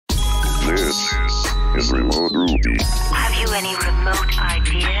This is Remote Ruby. Have you any remote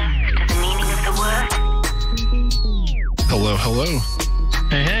idea to the meaning of the word? Hello.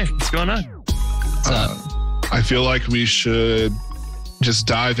 Hey, what's going on? What's up? I feel like we should just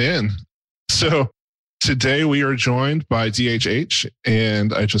dive in. So today we are joined by DHH,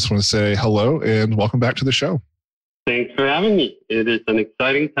 and I just want to say hello and welcome back to the show. Thanks for having me. It is an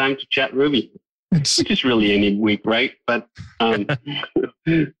exciting time to chat Ruby, which is really any week, right? But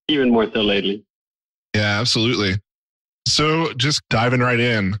even more so lately. Yeah, absolutely. So just diving right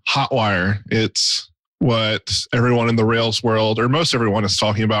in, Hotwire. It's what everyone in the Rails world, or most everyone, is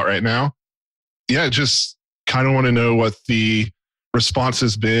talking about right now. Yeah, just kind of want to know what the response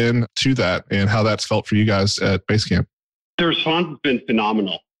has been to that and how that's felt for you guys at Basecamp. The response has been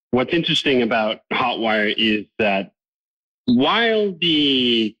phenomenal. What's interesting about Hotwire is that while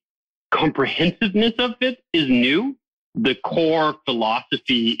the comprehensiveness of it is new, the core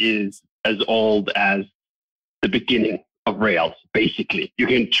philosophy is as old as the beginning of Rails, basically. You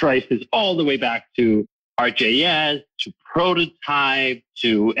can trace this all the way back to RJS, to Prototype,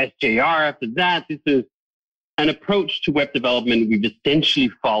 to SJR after that. This is an approach to web development we've essentially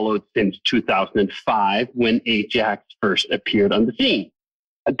followed since 2005 when Ajax first appeared on the scene.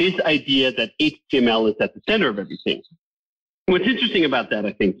 This idea that HTML is at the center of everything. What's interesting about that,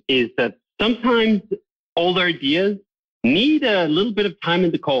 I think, is that sometimes older ideas need a little bit of time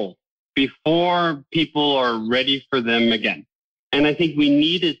in the cold before people are ready for them again. And I think we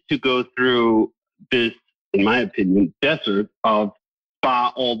needed to go through this, in my opinion, desert of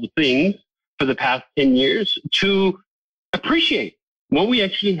spa all the things for the past 10 years to appreciate what we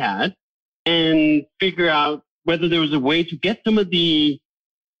actually had and figure out whether there was a way to get some of the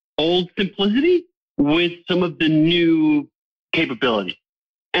old simplicity with some of the new capability.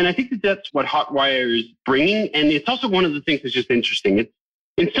 And I think that that's what Hotwire is bringing. And it's also one of the things that's just interesting. It's,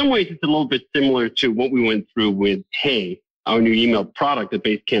 in some ways, it's a little bit similar to what we went through with Hey, our new email product at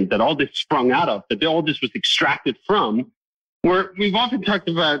Basecamp, that all this sprung out of, that all this was extracted from, where we've often talked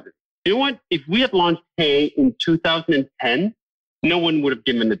about, you know what, if we had launched Hey in 2010, no one would have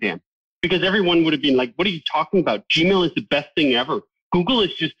given a damn. Because everyone would have been like, what are you talking about? Gmail is the best thing ever. Google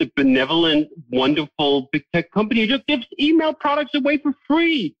is just a benevolent, wonderful big tech company that gives email products away for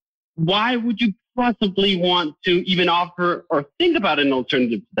free. Why would you possibly want to even offer or think about an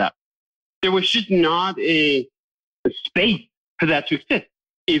alternative to that? There was just not a space for that to exist.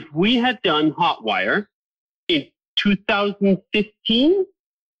 If we had done Hotwire in 2015,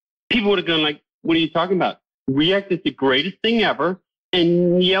 people would have gone like, what are you talking about? React is the greatest thing ever.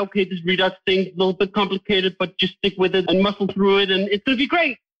 And yeah, okay, this Redux thing's a little bit complicated, but just stick with it and muscle through it, and it's going to be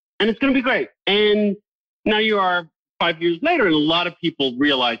great. And it's going to be great. And now you are 5 years later, and a lot of people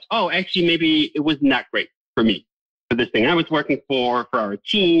realize, oh, actually, maybe it wasn't that great for me, for this thing I was working for our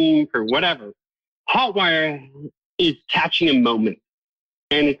team, for whatever. Hotwire is catching a moment.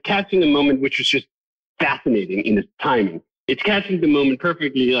 And it's catching a moment which was just fascinating in its timing. It's catching the moment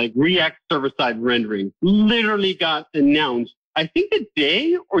perfectly, like React server-side rendering literally got announced I think a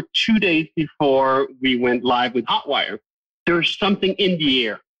day or 2 days before we went live with Hotwire. There's something in the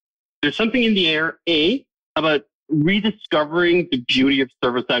air. There's something in the air, about rediscovering the beauty of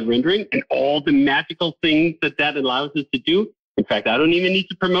server-side rendering and all the magical things that allows us to do. In fact, I don't even need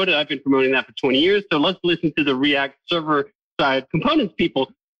to promote it. I've been promoting that for 20 years. So let's listen to the React server-side components people.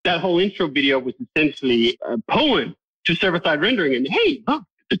 That whole intro video was essentially a poem to server-side rendering. And hey, look,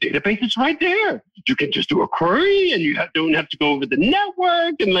 the database is right there. You can just do a query and you don't have to go over the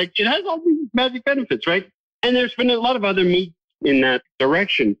network. And like, it has all these magic benefits, right? And there's been a lot of other moves in that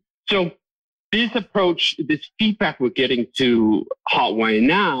direction. So this approach, this feedback we're getting to Hotwire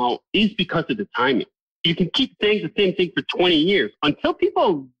now is because of the timing. You can keep saying the same thing for 20 years. Until people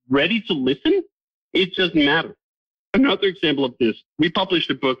are ready to listen, it doesn't matter. Another example of this, we published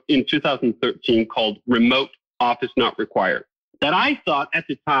a book in 2013 called Remote Office Not Required, that I thought at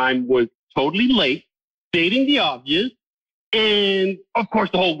the time was totally late, stating the obvious. And of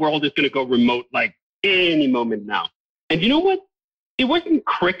course, the whole world is going to go remote like any moment now. And you know what? It wasn't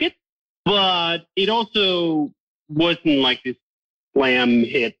cricket, but it also wasn't like this slam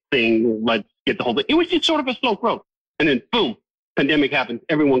hit thing. Let's get the whole thing. It was just sort of a slow growth. And then boom, pandemic happens.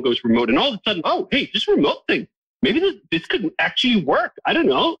 Everyone goes remote. And all of a sudden, oh, hey, this remote thing, maybe this could actually work. I don't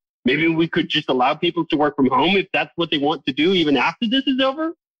know. Maybe we could just allow people to work from home if that's what they want to do, even after this is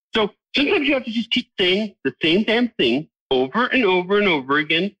over. So sometimes you have to just keep saying the same damn thing over and over and over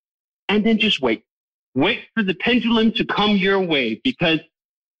again, and then just wait. Wait for the pendulum to come your way, because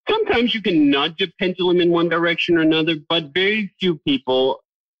sometimes you can nudge a pendulum in one direction or another, but very few people,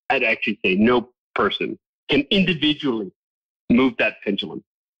 I'd actually say no person, can individually move that pendulum.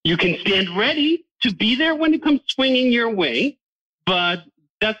 You can stand ready to be there when it comes swinging your way, but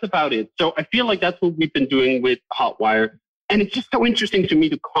that's about it. So I feel like that's what we've been doing with Hotwire. And it's just so interesting to me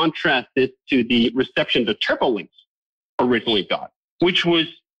to contrast this to the reception the TurboLinks originally got, which was,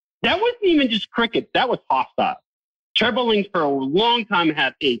 that wasn't even just cricket, that was hostile. TurboLinks for a long time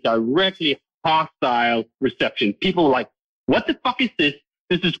had a directly hostile reception. People were like, what the fuck is this?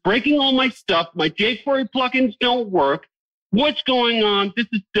 This is breaking all my stuff. My jQuery plugins don't work. What's going on? This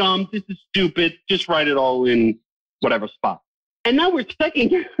is dumb. This is stupid. Just write it all in whatever spot. And now we're checking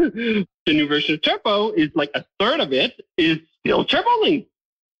the new version of Turbo is like a third of it is still TurboLinks.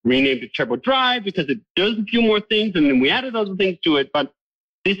 Renamed it Turbo Drive because it does a few more things, and then we added other things to it. But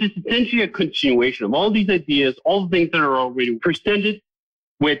this is essentially a continuation of all these ideas, all the things that are already presented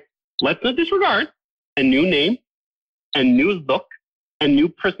with, let's not disregard, a new name, a new look, a new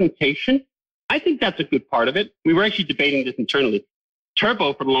presentation. I think that's a good part of it. We were actually debating this internally.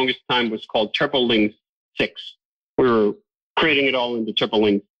 Turbo, for the longest time, was called TurboLinks 6. We were creating it all in the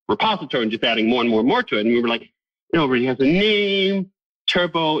TurboLinks repository and just adding more and more and more to it. And we were like, it already has a name.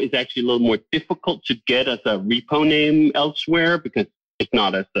 Turbo is actually a little more difficult to get as a repo name elsewhere because it's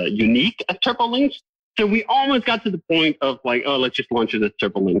not as unique as TurboLinks. So we almost got to the point of like, oh, let's just launch it as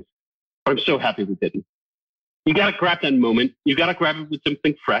TurboLinks. But I'm so happy we didn't. You got to grab that moment. You got to grab it with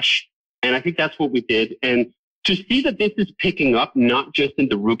something fresh. And I think that's what we did. And to see that this is picking up, not just in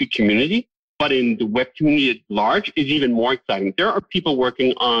the Ruby community, but in the web community at large is even more exciting. There are people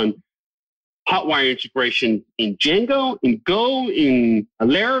working on Hotwire integration in Django, in Go, in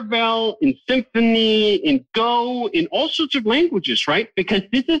Laravel, in Symfony, in Go, in all sorts of languages, right? Because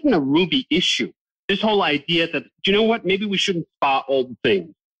this isn't a Ruby issue. This whole idea that, you know what, maybe we shouldn't spot all the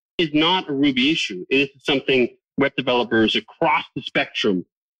things is not a Ruby issue. It is something web developers across the spectrum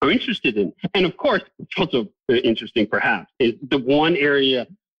are interested in. And of course, what's also interesting perhaps is the one area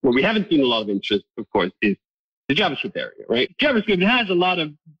where we haven't seen a lot of interest, of course, is the JavaScript area, right? JavaScript has a lot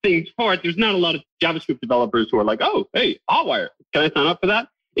of things for it. There's not a lot of JavaScript developers who are like, oh, hey, Hotwire, can I sign up for that?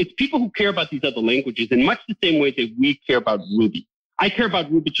 It's people who care about these other languages in much the same way that we care about Ruby. I care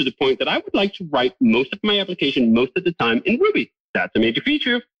about Ruby to the point that I would like to write most of my application most of the time in Ruby. That's a major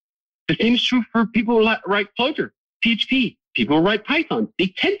feature. The same is true for people who write Clojure, PHP, people who write Python.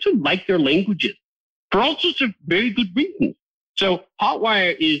 They tend to like their languages for all sorts of very good reasons. So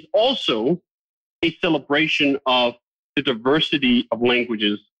Hotwire is also a celebration of the diversity of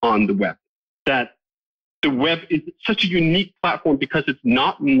languages on the web. That the web is such a unique platform because it's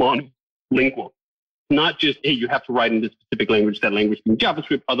not monolingual. Not just, hey, you have to write in this specific language, that language being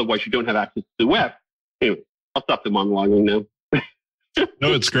JavaScript, otherwise you don't have access to the web. Anyway, I'll stop the monologuing now.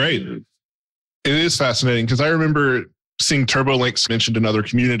 No, it's great. It is fascinating because I remember seeing TurboLinks mentioned in other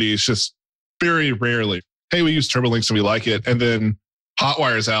communities just very rarely. Hey, we use TurboLinks and we like it. And then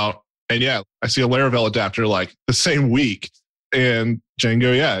Hotwire's out. And yeah, I see a Laravel adapter like the same week. And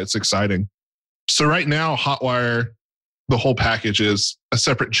Django, yeah, it's exciting. So right now, Hotwire, the whole package is a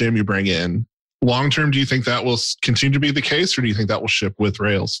separate gem you bring in. Long term, do you think that will continue to be the case, or do you think that will ship with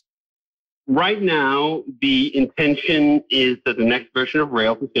Rails? Right now, the intention is that the next version of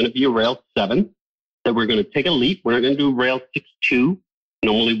Rails is going to be a Rails 7, that we're going to take a leap. We're not going to do Rails 6.2.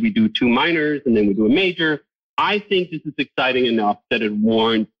 Normally, we do 2 minors and then we do a major. I think this is exciting enough that it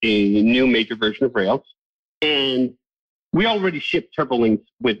warrants a new major version of Rails. And we already ship TurboLinks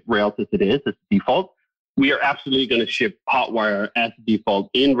with Rails as it is, as the default. We are absolutely going to ship Hotwire as the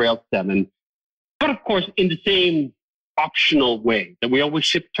default in Rails 7. But of course, in the same optional way that we always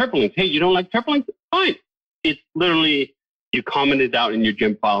ship TurboLinks. Hey, you don't like TurboLinks? Fine. It's literally, you comment it out in your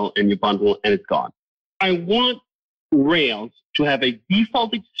gem file and you bundle and it's gone. I want Rails to have a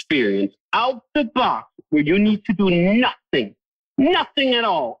default experience out the box where you need to do nothing at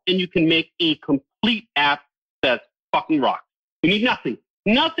all. And you can make a complete app that fucking rocks. You need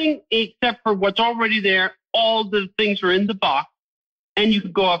nothing except for what's already there. All the things are in the box and you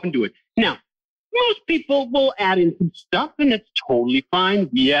can go off and do it. Now, most people will add in some stuff and it's totally fine.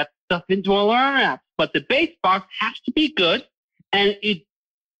 We add stuff into all our apps, but the base box has to be good. And it,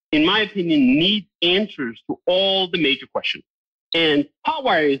 in my opinion, needs answers to all the major questions. And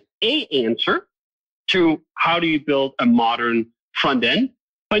Hotwire is a answer to how do you build a modern front end.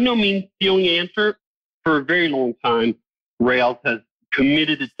 By no means the only answer. For a very long time, Rails has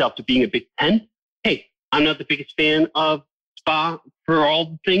committed itself to being a big tent. Hey, I'm not the biggest fan of Spa for all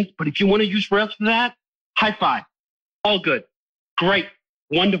the things, but if you want to use Rails for that, high five. All good. Great.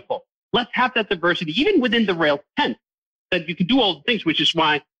 Wonderful. Let's have that diversity, even within the Rails tent, that you can do all the things, which is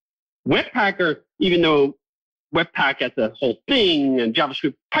why Webpacker, even though Webpack as a whole thing and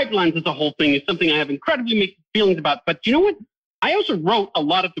JavaScript pipelines as a whole thing is something I have incredibly mixed feelings about. But you know what? I also wrote a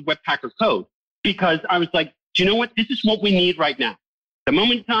lot of the Webpacker code because I was like, do you know what? This is what we need right now. The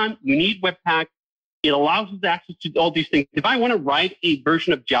moment in time, you need Webpack. It allows us access to all these things. If I want to write a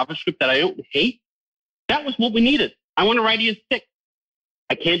version of JavaScript that I don't hate, that was what we needed. I want to write ES6.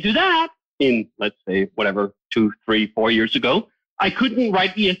 I can't do that in, let's say, whatever, 2, 3, 4 years ago. I couldn't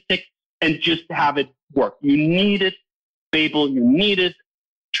write ES6 and just have it work. You needed Babel, you needed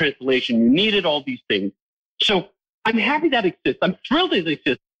translation, you needed all these things. So I'm happy that exists. I'm thrilled it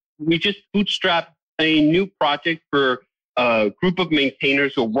exists. We just bootstrapped a new project for a group of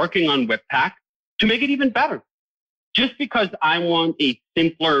maintainers who are working on Webpack to make it even better. Just because I want a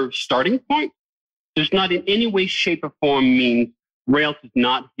simpler starting point does not in any way, shape, or form mean Rails is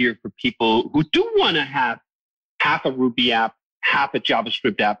not here for people who do want to have half a Ruby app, half a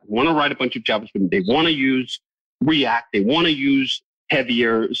JavaScript app, want to write a bunch of JavaScript. They want to use React. They want to use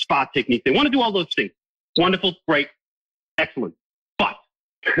heavier spot techniques. They want to do all those things. Wonderful, great, excellent. But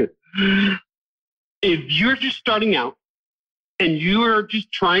if you're just starting out and you're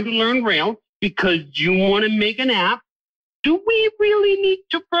just trying to learn Rails because you want to make an app, do we really need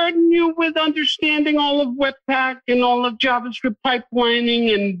to burden you with understanding all of Webpack and all of JavaScript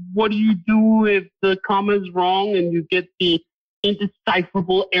pipelining? And what do you do if the comma is wrong and you get the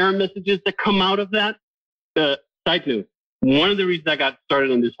indecipherable error messages that come out of that? Side note, one of the reasons I got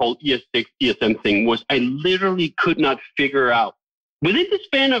started on this whole ES6, ESM thing was I literally could not figure out, within the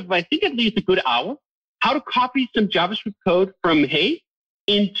span of, I think, at least a good hour, how to copy some JavaScript code from Hey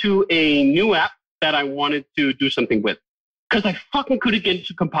into a new app that I wanted to do something with. Because I fucking couldn't get it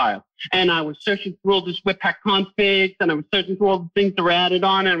to compile. And I was searching through all this Webpack configs, and I was searching through all the things that were added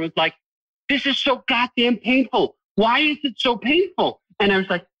on, and I was like, this is so goddamn painful. Why is it so painful? And I was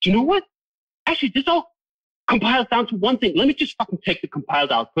like, do you know what? Actually, this all compiles down to one thing. Let me just fucking take the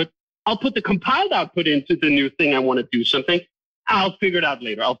compiled output. I'll put the compiled output into the new thing I want to do something. I'll figure it out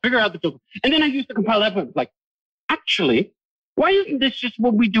later. I'll figure out the filter. And then I use the compiled output. Like, actually, why isn't this just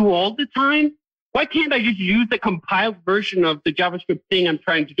what we do all the time? Why can't I just use the compiled version of the JavaScript thing I'm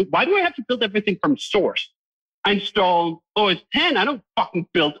trying to do? Why do I have to build everything from source? I install OS 10. I don't fucking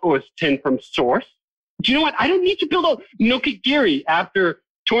build OS 10 from source. Do you know what? I don't need to build Nokigiri after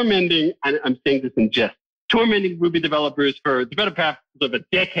tormenting, and I'm saying this in jest, tormenting Ruby developers for the better part of a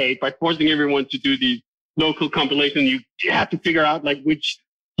decade by forcing everyone to do these local compilations. You have to figure out like which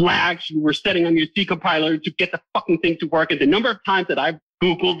flags you were setting on your C compiler to get the fucking thing to work. And the number of times that I've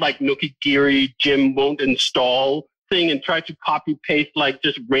Googled like Nokigiri, Jim won't install thing and tried to copy paste like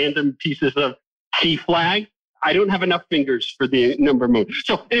just random pieces of C flags. I don't have enough fingers for the number of modes.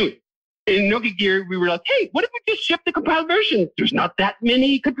 So anyway, in Nokigiri, we were like, hey, what if we just ship the compiled version? There's not that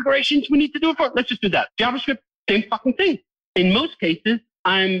many configurations we need to do it for. Let's just do that. JavaScript, same fucking thing. In most cases,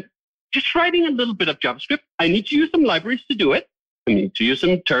 I'm just writing a little bit of JavaScript. I need to use some libraries to do it. I need to use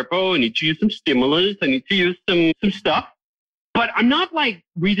some Turbo. I need to use some stimulus. I need to use some stuff. But I'm not like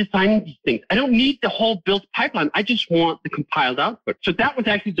redesigning these things. I don't need the whole build pipeline. I just want the compiled output. So that was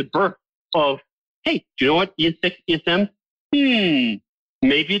actually the birth of, hey, do you know what? ES6, ESM?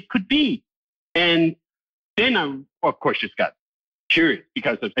 Maybe it could be. And then I, of course, just got curious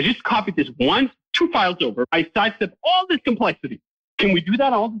because I just copied this 2 files over. I sidestepped all this complexity. Can we do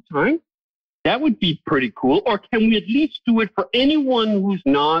that all the time? That would be pretty cool. Or can we at least do it for anyone who's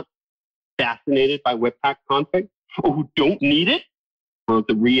not fascinated by Webpack config or who don't need it, or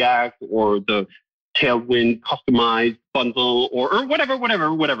the React or the Tailwind customized bundle or whatever.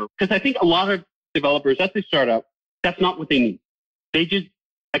 Because I think a lot of developers, as they start out, that's not what they need. They just,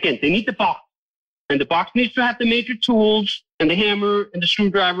 again, they need the box. And the box needs to have the major tools and the hammer and the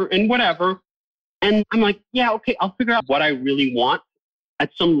screwdriver and whatever. And I'm like, yeah, okay, I'll figure out what I really want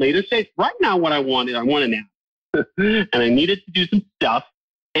at some later stage. Right now, what I want an app. And I needed to do some stuff.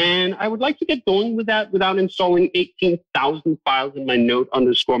 And I would like to get going with that without installing 18,000 files in my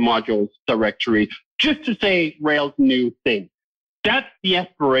node_modules directory just to say Rails new thing. That's the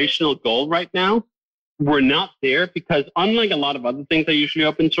aspirational goal right now. We're not there because unlike a lot of other things I usually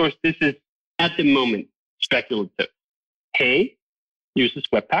open source, this is at the moment speculative. Hey, uses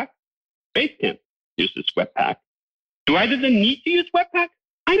Webpack. Basecamp uses Webpack. Do either of them need to use Webpack?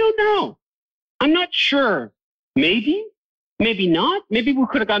 I don't know. I'm not sure. Maybe. Maybe not. Maybe we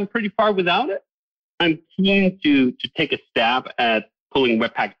could have gotten pretty far without it. I'm keen to take a stab at pulling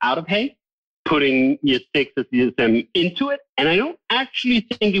Webpack out of Hey, putting ES6 as ESM into it. And I don't actually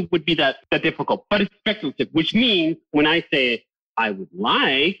think it would be that difficult, but it's speculative, which means when I say I would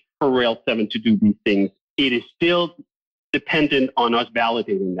like for Rails 7 to do these things, it is still dependent on us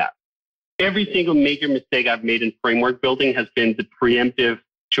validating that. Every single major mistake I've made in framework building has been the preemptive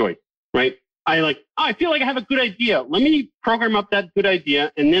choice, right? I feel like I have a good idea. Let me program up that good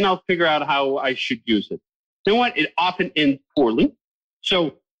idea, and then I'll figure out how I should use it. You know what? It often ends poorly.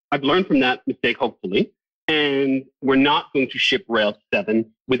 So I've learned from that mistake, hopefully. And we're not going to ship Rails 7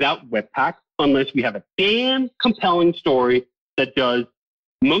 without Webpack unless we have a damn compelling story that does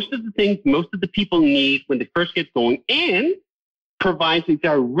most of the things most of the people need when they first get going and provides a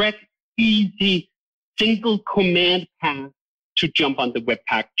direct, easy, single command path to jump on the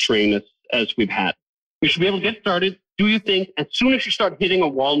Webpack train as we've had. You should be able to get started, do your thing. As soon as you start hitting a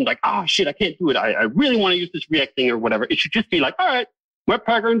wall and like, oh shit, I can't do it. I really want to use this React thing or whatever. It should just be like, all right,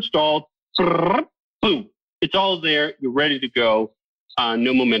 Webpacker installed, boom. It's all there. You're ready to go.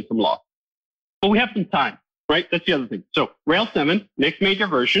 No momentum lost. But we have some time, right? That's the other thing. So Rails 7, next major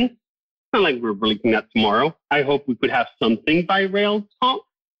version. Not like we're releasing that tomorrow. I hope we could have something by Rails Conf,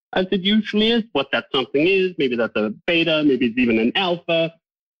 as it usually is. What that something is, maybe that's a beta, maybe it's even an alpha,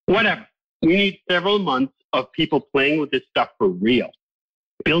 whatever. We need several months of people playing with this stuff for real,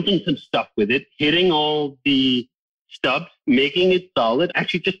 building some stuff with it, hitting all the stubs, making it solid.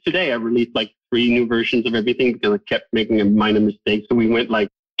 Actually, just today I released like 3 new versions of everything because I kept making a minor mistake. So we went like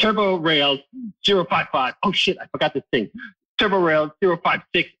Turbo Rails 055. Oh shit, I forgot this thing. Turbo Rails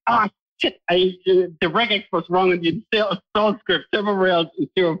 056. Ah shit, the regex was wrong in the install script. Turbo Rails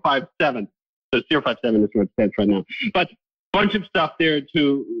 057. So 057 is what it says right now. But bunch of stuff there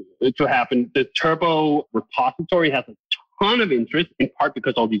to happen. The Turbo repository has a ton of interest, in part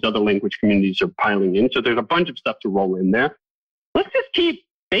because all these other language communities are piling in. So there's a bunch of stuff to roll in there. Let's just keep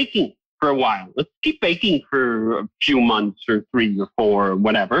baking for a while. Let's keep baking for a few months or 3 or 4 or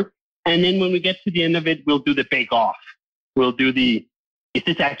whatever. And then when we get to the end of it, we'll do the bake off. We'll do the, is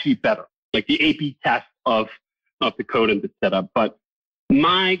this actually better? Like the A/B test of the code and the setup. But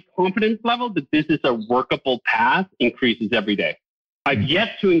my confidence level that this is a workable path increases every day. I've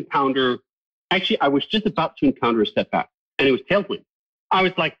yet to encounter, actually, I was just about to encounter a setback, and it was Tailwind. I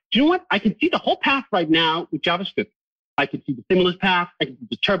was like, do you know what? I can see the whole path right now with JavaScript. I can see the stimulus path. I can see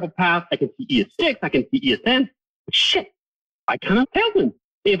the turbo path. I can see ES6. I can see ESN. But shit, I cannot Tailwind.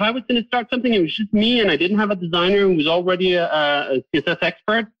 If I was going to start something, it was just me, and I didn't have a designer who was already a CSS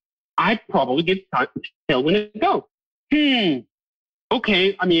expert, I'd probably give Tailwind a go.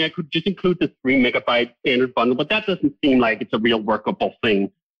 Okay, I mean, I could just include the 3 megabyte standard bundle, but that doesn't seem like it's a real workable thing.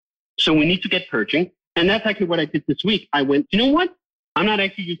 So we need to get purging. And that's actually what I did this week. I went, you know what? I'm not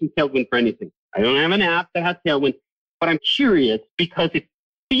actually using Tailwind for anything. I don't have an app that has Tailwind, but I'm curious because it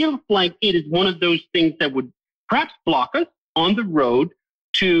feels like it is one of those things that would perhaps block us on the road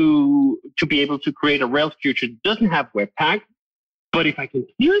to be able to create a Rails future that doesn't have Webpack. But if I can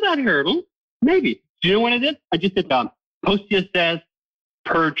clear that hurdle, maybe. Do you know what I did? I just did post CSS,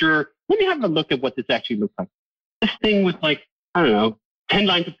 purger. Let me have a look at what this actually looks like. This thing was like, I don't know, 10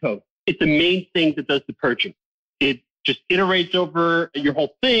 lines of code. It's the main thing that does the purging. It just iterates over your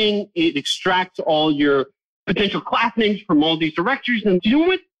whole thing. It extracts all your potential class names from all these directories. And you know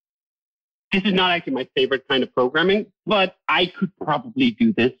what? This is not actually my favorite kind of programming, but I could probably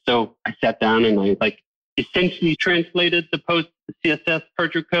do this. So I sat down and I essentially translated the post CSS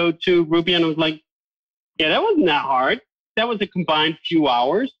purger code to Ruby. And I was like, yeah, that wasn't that hard. That was a combined few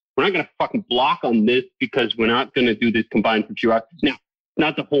hours. We're not going to fucking block on this because we're not going to do this combined for a few hours. Now,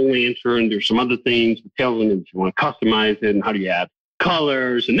 not the whole answer. And there's some other things with Tailwind if you want to customize it and how do you add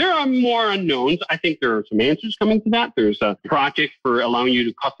colors. And there are more unknowns. I think there are some answers coming to that. There's a project for allowing you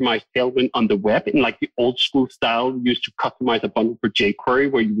to customize Tailwind on the web in like the old school style used to customize a bundle for jQuery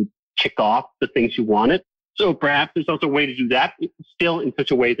where you would tick off the things you wanted. So perhaps there's also a way to do that still in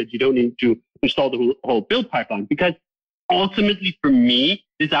such a way that you don't need to install the whole build pipeline. Because ultimately for me,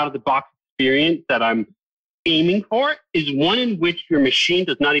 this out-of-the-box experience that I'm aiming for is one in which your machine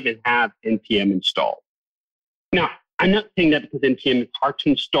does not even have NPM installed. Now, I'm not saying that because NPM is hard to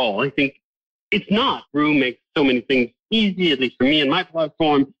install. I think it's not. Brew makes so many things easy, at least for me and my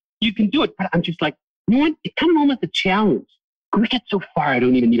platform. You can do it, but I'm just like, you know what? It's kind of almost a challenge. Could we get so far I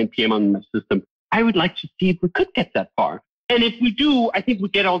don't even need NPM on my system? I would like to see if we could get that far. And if we do, I think we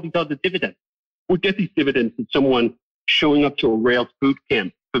get all these other dividends. We get these dividends that someone showing up to a Rails boot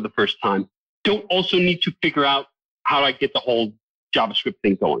camp for the first time don't also need to figure out how do I get the whole JavaScript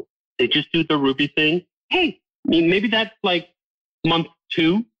thing going. They just do the Ruby thing. Hey, I mean, maybe that's like month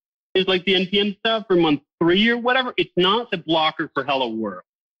 2 is like the NPM stuff, or month 3 or whatever. It's not the blocker for Hello World,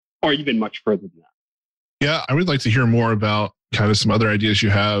 or even much further than that. Yeah, I would like to hear more about kind of some other ideas you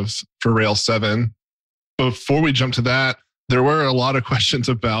have for Rails 7. Before we jump to that, there were a lot of questions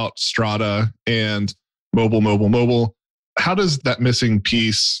about Strata and mobile. How does that missing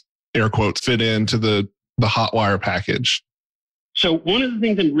piece, air quotes, fit into the Hotwire package? So one of the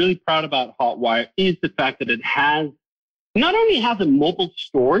things I'm really proud about Hotwire is the fact that it has, not only has a mobile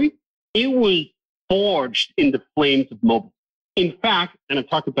story, it was forged in the flames of mobile. In fact, and I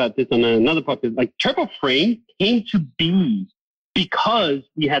talked about this on another podcast, like Turbo Frame came to be because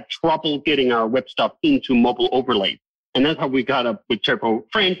we had trouble getting our web stuff into mobile overlays. And that's how we got up with Turbo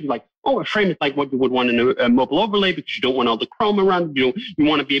Frames. Like, oh, a frame is like what you would want in a mobile overlay because you don't want all the Chrome around. You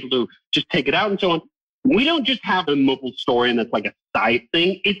want to be able to just take it out and so on. We don't just have a mobile story and that's like a side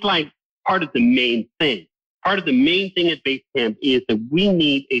thing. It's like part of the main thing. Part of the main thing at Basecamp is that we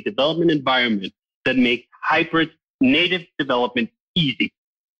need a development environment that makes hybrid native development easy.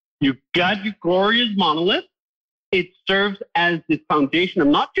 You've got your glorious monolith. It serves as the foundation of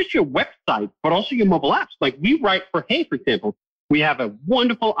not just your website, but also your mobile apps. Like we write for Hey, for example, we have a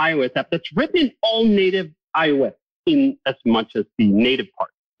wonderful iOS app that's written in all native iOS in as much as the native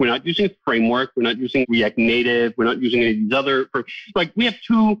part. We're not using a framework. We're not using React Native. We're not using any of these other, like we have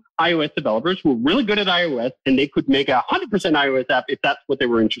two iOS developers who are really good at iOS and they could make a 100% iOS app if that's what they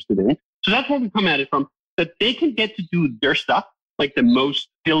were interested in. So that's where we come at it from, that they can get to do their stuff, like the most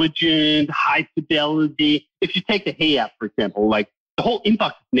diligent, high fidelity. If you take the Hey app, for example, like the whole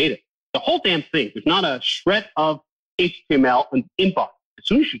inbox is native. The whole damn thing. There's not a shred of HTML on inbox. As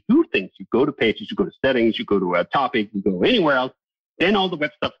soon as you do things, you go to pages, you go to settings, you go to a topic, you go anywhere else, then all the web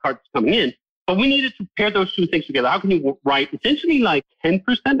stuff starts coming in. But we needed to pair those two things together. How can you write essentially like 10%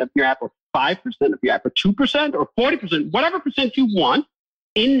 of your app or 5% of your app or 2% or 40%, whatever percent you want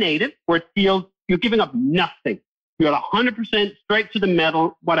in native where it feels you're giving up nothing. You got 100% straight to the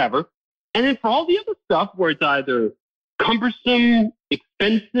metal, whatever. And then for all the other stuff where it's either cumbersome,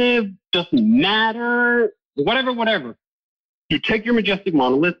 expensive, doesn't matter, whatever, you take your majestic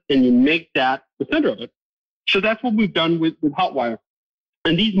monolith and you make that the center of it. So that's what we've done with Hotwire.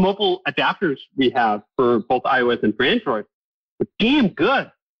 And these mobile adapters we have for both iOS and for Android are damn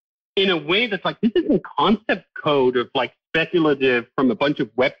good in a way that's like, this isn't concept code of like speculative from a bunch of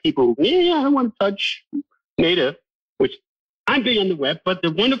web people. Yeah, I don't want to touch native, which I'm big on the web. But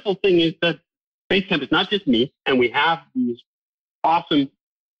the wonderful thing is that Basecamp is not just me, and we have these awesome,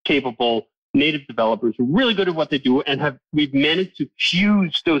 capable native developers who are really good at what they do, and we've managed to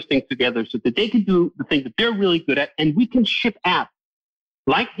fuse those things together so that they can do the things that they're really good at, and we can ship apps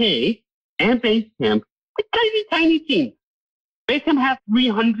like Hey and Basecamp with tiny, tiny teams. Basecamp has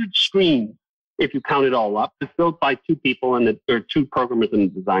 300 screens, if you count it all up. It's built by two people, and there are two programmers and a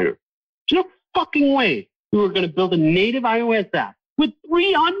designer. There's no fucking way we were going to build a native iOS app with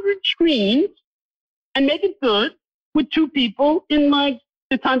 300 screens and make it good with two people in like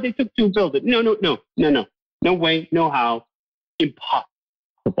the time they took to build it. No way, no how,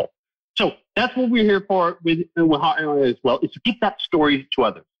 impossible. So that's what we're here for with Hotwire as well, is to give that story to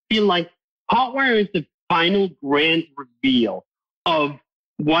others. Feel like Hotwire is the final grand reveal of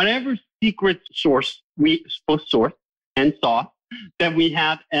whatever secret source and sauce that we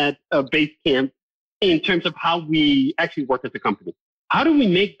have at Basecamp in terms of how we actually work as a company. How do we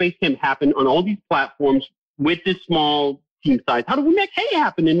make Basecamp happen on all these platforms with this small team size? How do we make Hey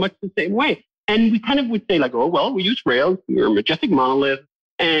happen in much the same way? And we kind of would say like, oh, well, we use Rails, we're a majestic monolith,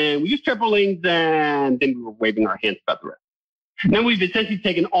 and we use triple links, and then we were waving our hands about the rest. Now we've essentially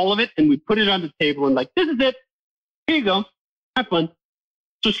taken all of it and we put it on the table and like, this is it. Here you go. Have fun.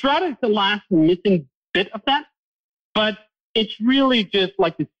 So Strata is the last missing bit of that, but it's really just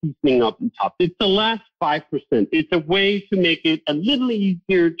like the seasoning up on top. It's the last 5%. It's a way to make it a little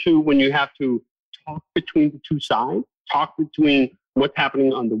easier to, when you have to talk between the two sides, talk between what's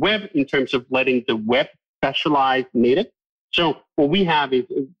happening on the web in terms of letting the web specialize native. So what we have is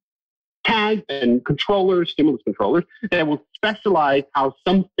tags and controllers, stimulus controllers, that will specialize how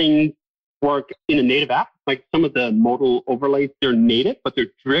some things work in a native app. Like some of the modal overlays, they're native, but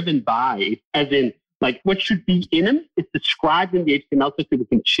they're driven by, as in, like what should be in them is described in the HTML so that we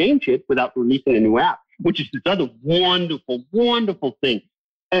can change it without releasing a new app, which is this other wonderful, wonderful thing.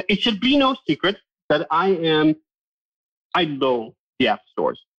 It should be no secret that I loathe the app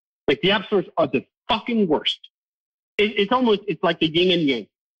stores. Like the app stores are the fucking worst. It's like the yin and yang.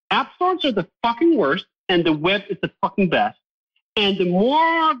 App stores are the fucking worst, and the web is the fucking best. And the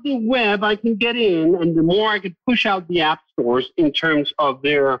more of the web I can get in, and the more I can push out the app stores in terms of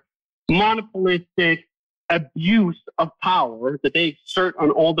their monopolistic abuse of power that they exert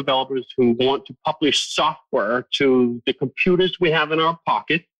on all developers who want to publish software to the computers we have in our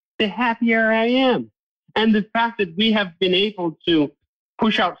pocket, the happier I am. And the fact that we have been able to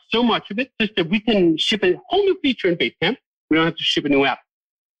push out so much of it, just that we can ship a whole new feature in Basecamp, we don't have to ship a new app.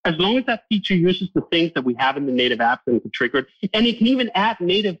 As long as that feature uses the things that we have in the native apps and it's triggered, and it can even add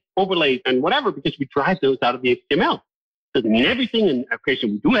native overlays and whatever, because we drive those out of the HTML. Doesn't mean everything. And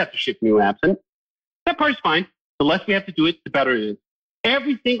occasionally we do have to ship new apps. And that part's fine. The less we have to do it, the better it is.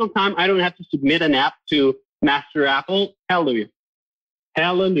 Every single time I don't have to submit an app to Master Apple, hallelujah.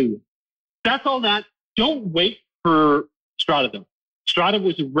 Hallelujah. That's all that. Don't wait for Strata, though. Strata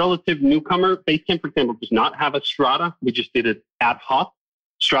was a relative newcomer. Basecamp, for example, does not have a Strata. We just did it ad hoc.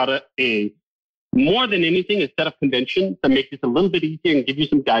 Strata, more than anything, a set of conventions that make this a little bit easier and give you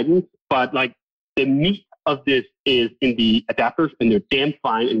some guidance. But like the meat of this is in the adapters, and they're damn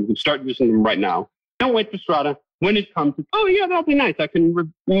fine, and you can start using them right now. Don't wait for Strata. When it comes to, oh yeah, that'll be nice. I can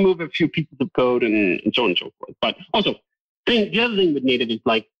remove a few pieces of code and so on and so forth. But also, the other thing with native is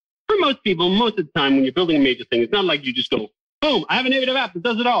like, for most people, most of the time when you're building a major thing, it's not like you just go, boom, I have a native app that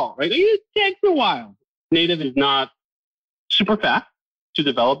does it all, right? It takes a while. Native is not super fast to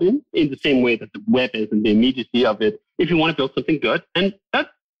develop in the same way that the web is and the immediacy of it if you want to build something good. And that's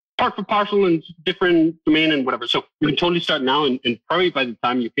part for partial and different domain and whatever. So you can totally start now, and probably by the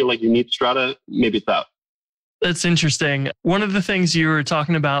time you feel like you need Strata, maybe it's out. That's interesting. One of the things you were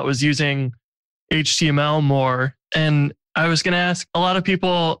talking about was using HTML more. And I was going to ask, a lot of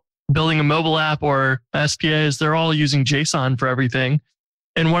people building a mobile app or SPAs, they're all using JSON for everything.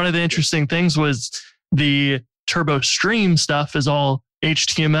 And one of the interesting things was the Turbo Stream stuff is all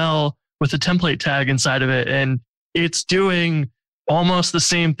HTML with a template tag inside of it. And it's doing almost the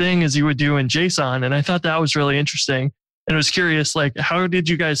same thing as you would do in JSON. And I thought that was really interesting. And I was curious, like, how did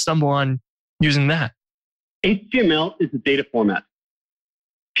you guys stumble on using that? HTML is a data format.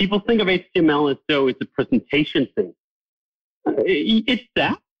 People think of HTML as though it's a presentation thing. It's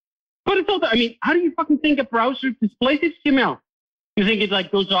that. But it's also, I mean, how do you fucking think a browser displays HTML? You think it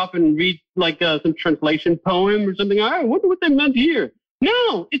like goes off and reads like some translation poem or something? I wonder what they meant here.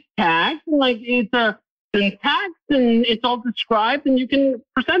 No, it's tags and like it's a syntax and it's all described and you can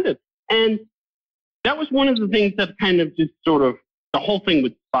present it. And that was one of the things that kind of just sort of the whole thing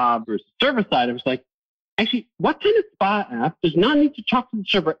with SPA versus server side. I was like, actually, what kind of SPA app does not need to talk to the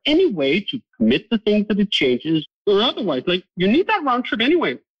server anyway to commit the things that it changes or otherwise? Like, you need that round trip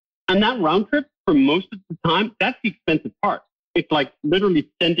anyway. And that round trip, for most of the time, that's the expensive part. It's like literally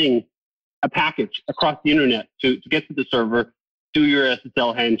sending a package across the internet to get to the server, do your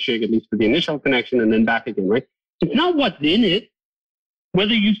SSL handshake, at least for the initial connection, and then back again, right? It's not what's in it.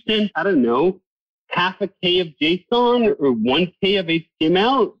 Whether you send, I don't know, 0.5K of JSON or 1K of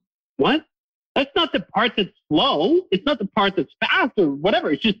HTML, what? That's not the part that's slow. It's not the part that's fast or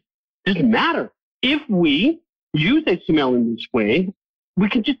whatever. It just doesn't matter. If we use HTML in this way, we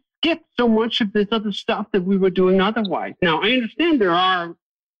can just skip so much of this other stuff that we were doing otherwise. Now, I understand there are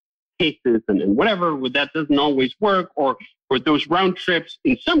cases and whatever where that doesn't always work, or those round trips.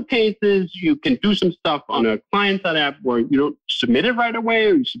 In some cases, you can do some stuff on a client-side app where you don't submit it right away,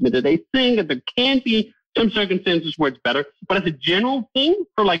 or you submit it async, and there can be some circumstances where it's better. But as a general thing,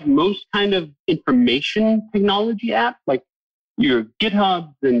 for like most kind of information technology apps, like your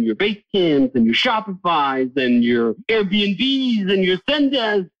GitHubs and your Basecamps and your Shopifys and your Airbnbs and your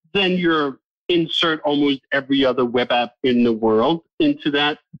Zendesk and your insert almost every other web app in the world into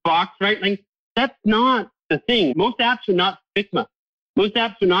that box, right? Like, that's not the thing. Most apps are not Figma. Most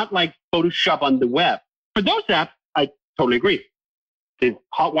apps are not like Photoshop on the web. For those apps, I totally agree.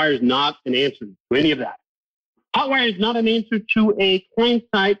 Hotwire is not an answer to any of that. Hotwire is not an answer to a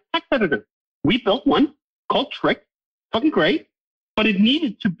client-side text editor. We built one called Trick. Fucking great. But it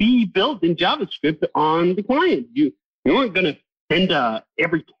needed to be built in JavaScript on the client. You weren't going to send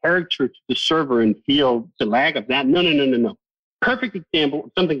every character to the server and feel the lag of that. No. Perfect example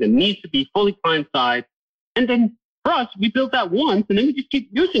of something that needs to be fully client-side. And then for us, we built that once, and then we just keep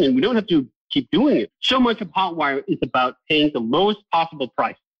using it. We don't have to keep doing it. So much of Hotwire is about paying the lowest possible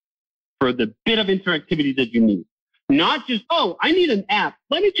price for the bit of interactivity that you need. Not just, oh, I need an app.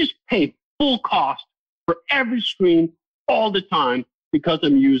 Let me just pay full cost for every screen all the time because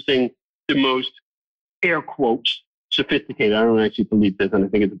I'm using the most, air quotes, sophisticated. I don't actually believe this, and I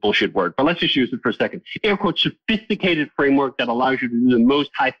think it's a bullshit word, but let's just use it for a second. Air quotes, sophisticated framework that allows you to do the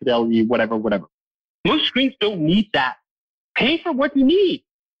most high fidelity, whatever. Most screens don't need that. Pay for what you need.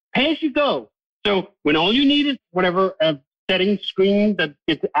 Pay as you go. So when all you need is whatever a setting screen that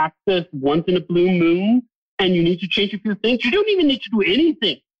gets accessed once in a blue moon, and you need to change a few things, you don't even need to do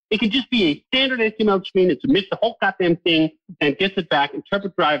anything. It can just be a standard HTML screen that submits the whole goddamn thing and gets it back.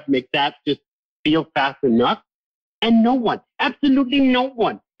 Interpret Drive makes that just feel fast enough. And no one, absolutely no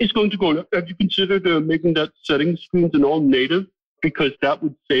one, is going to go, have you considered making that setting screens an all native? Because that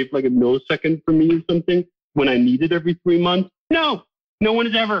would save like a millisecond for me or something when I need it every 3 months. No one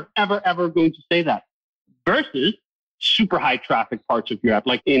is ever going to say that. Versus super high traffic parts of your app,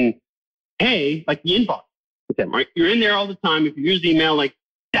 like in, hey, like the inbox. with them, right? You're in there all the time. If you use email, like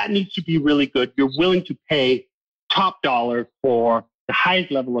that needs to be really good. You're willing to pay top dollar for the highest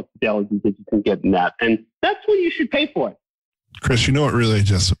level of fidelity that you can get in that. And that's what you should pay for it. Chris, you know what really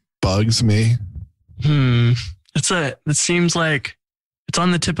just bugs me? It seems like it's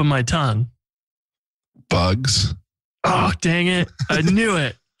on the tip of my tongue. Bugs. Oh, dang it. I knew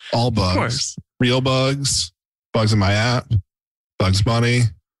it. All bugs. Of course. Real bugs. Bugs in my app. Bugs Bunny.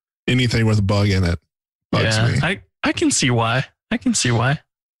 Anything with a bug in it bugs me. I can see why.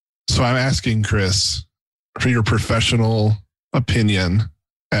 So I'm asking Chris for your professional opinion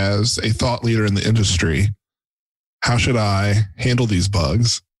as a thought leader in the industry. How should I handle these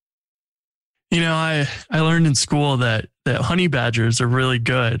bugs? You know, I learned in school that honey badgers are really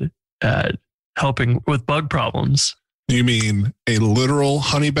good at helping with bug problems. Do you mean a literal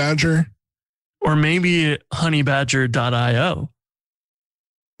honey badger? Or maybe honeybadger.io.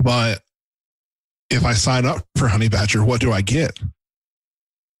 But if I sign up for Honey Badger, what do I get?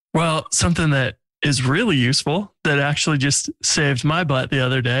 Well, something that is really useful that actually just saved my butt the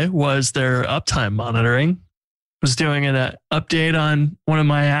other day was their uptime monitoring. I was doing an update on one of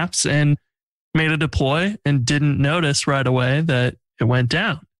my apps and made a deploy and didn't notice right away that it went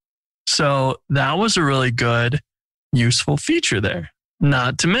down. So that was a really good, useful feature there.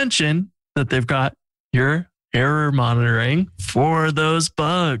 Not to mention that they've got your error monitoring for those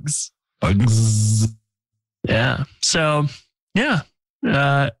bugs. Yeah. So, yeah.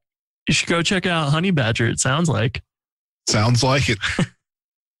 You should go check out Honey Badger, it sounds like. Sounds like it.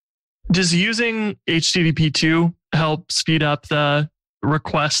 Does using HTTP2 help speed up the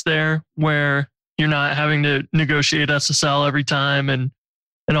request there where you're not having to negotiate SSL every time and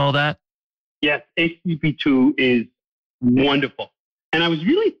all that? Yes, HTTP2 is wonderful. And I was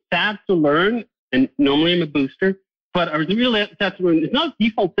really sad to learn, and normally I'm a booster, but I was really sad to learn it's not a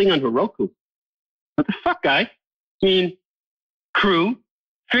default thing on Heroku. What the fuck, guys? I mean, crew,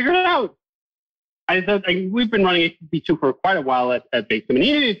 figure it out. We've been running HTTP2 for quite a while at Basecamp. And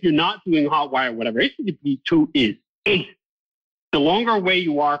even if you're not doing Hotwire or whatever, HTTP2 is ace. The longer away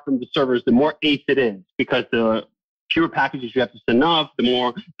you are from the servers, the more ace it is, because the fewer packages you have to send off, the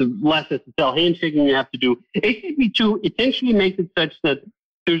less SSL handshaking you have to do. HTTP2 essentially makes it such that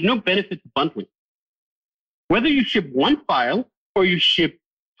there's no benefit to bundling. Whether you ship one file or you ship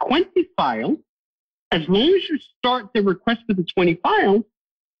 20 files, as long as you start the request with the 20 files,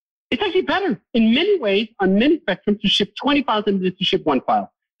 it's actually better in many ways, on many spectrums, to ship 20 files than it is to ship one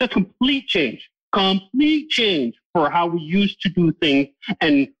file. That's complete change for how we used to do things.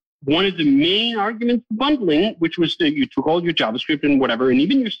 And one of the main arguments for bundling, which was that you took all your JavaScript and whatever, and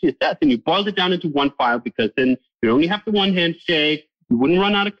even your CSS, and you boiled it down into one file, because then you only have the one handshake, you wouldn't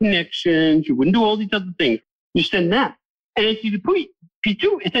run out of connections, you wouldn't do all these other things. You send that. And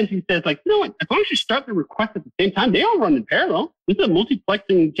HTTP2 essentially says, like, you know what, as long as you start the request at the same time, they all run in parallel. This is a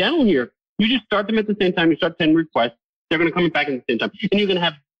multiplexing channel here. You just start them at the same time, you start 10 requests, they're going to come back at the same time. And you're going to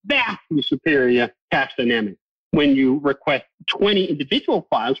have vastly superior cache dynamics. When you request 20 individual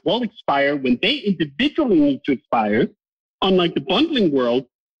files, will expire when they individually need to expire, unlike the bundling world,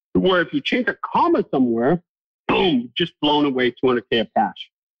 where if you change a comma somewhere, boom, you've just blown away 200K of cache.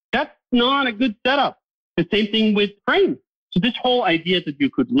 That's not a good setup. The same thing with frames. So this whole idea that you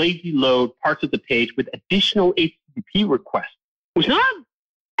could lazy load parts of the page with additional HTTP requests was not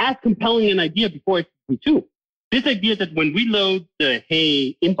as compelling an idea before HTTP2. This idea that when we load the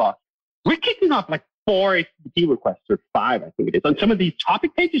Hey inbox, we're kicking off like 4 HTTP requests, or 5, I think it is. On some of these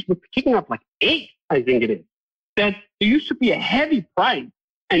topic pages, we're kicking off like 8, I think it is. That there used to be a heavy price,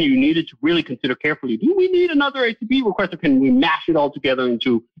 and you needed to really consider carefully, do we need another HTTP request, or can we mash it all together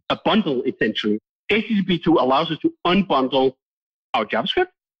into a bundle, essentially? HTTP2 allows us to unbundle our JavaScript,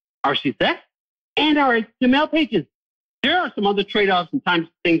 our CSS, and our HTML pages. There are some other trade-offs and times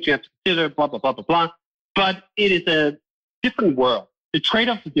things you have to consider, blah, blah, blah, blah, blah. But it is a different world. The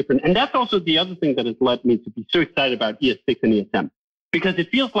trade-offs are different. And that's also the other thing that has led me to be so excited about ES6 and ESM, because it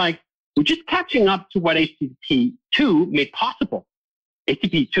feels like we're just catching up to what HTTP2 made possible.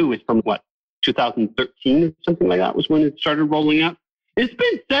 HTTP2 is from 2013 or something like that was when it started rolling out. It's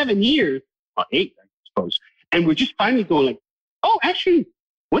been 7 years, or 8, I suppose. And we're just finally going like, oh, actually,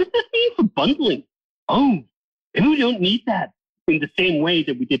 what does this mean for bundling? Oh, maybe we don't need that in the same way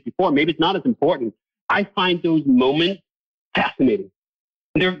that we did before. Maybe it's not as important. I find those moments fascinating.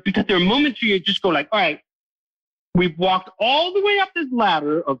 Because there are moments where you just go like, all right, we've walked all the way up this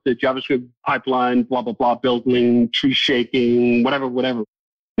ladder of the JavaScript pipeline, blah, blah, blah, building, tree shaking, whatever.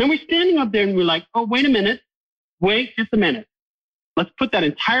 Then we're standing up there and we're like, oh, wait just a minute. Let's put that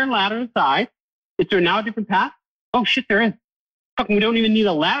entire ladder aside. Is there now a different path? Oh, shit, there is. Fucking, we don't even need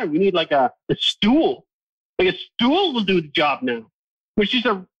a ladder. We need like a stool. Like a stool will do the job now, which just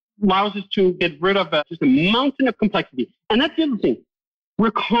allows us to get rid of just a mountain of complexity. And that's the other thing.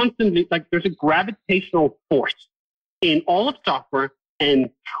 We're constantly, like, there's a gravitational force in all of software and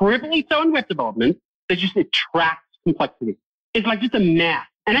triply so in web development that just attracts complexity. It's like just a mass.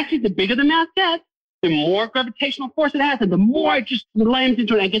 And actually, the bigger the mass gets, the more gravitational force it has, and the more it just lands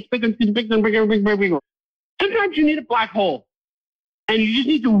into it and gets bigger and bigger and bigger and bigger and bigger. Sometimes you need a black hole, and you just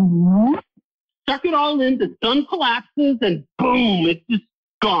need to suck it all in. The sun collapses, and boom, it's just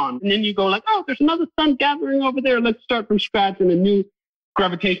gone. And then you go like, oh, there's another sun gathering over there. Let's start from scratch in a new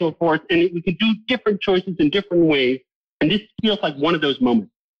gravitational force, and we can do different choices in different ways. And this feels like one of those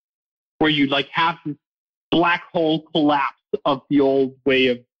moments where you like have this black hole collapse of the old way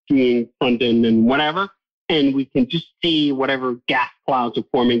of doing front end and whatever, and we can just see whatever gas clouds are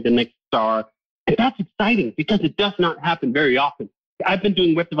forming the next star. And that's exciting because it does not happen very often. I've been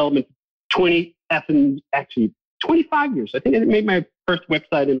doing web development 25 years. I think I made my first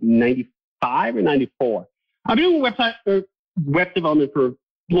website in 95 or 94. I've been doing web development for a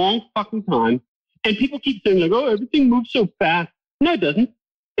long fucking time. And people keep saying like, oh, everything moves so fast. No, it doesn't.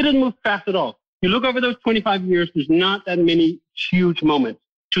 It doesn't move fast at all. You look over those 25 years, there's not that many huge moments.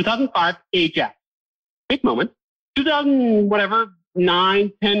 2005, Ajax. Big moment. 2000, whatever,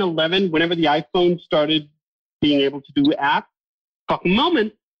 9, 10, 11, whenever the iPhone started being able to do apps, fucking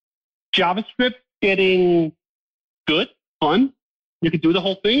moment. JavaScript getting good, fun. You could do the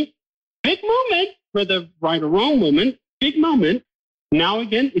whole thing. Big moment, whether right or wrong moment, big moment. Now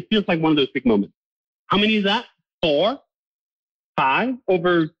again, it feels like one of those big moments. How many is that? 4, 5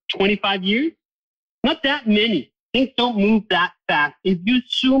 over 25 years? Not that many. Things don't move that fast. If you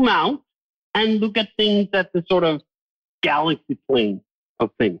zoom out and look at things at the sort of galaxy plane of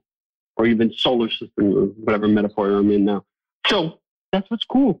things, or even solar system, or whatever metaphor I'm in now. So that's what's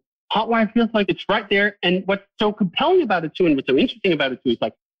cool. Hotwire feels like it's right there. And what's so compelling about it too, and what's so interesting about it too, is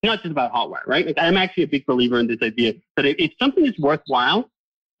like, not just about Hotwire, right? Like, I'm actually a big believer in this idea that if something is worthwhile,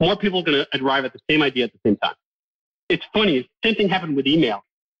 more people are going to arrive at the same idea at the same time. It's funny. Same thing happened with email.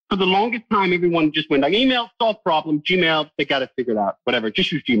 For the longest time, everyone just went like, email, solve problem, Gmail, they got it figured out, whatever, just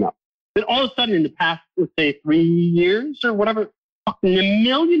use Gmail. Then all of a sudden in the past, let's say 3 years or whatever, fucking a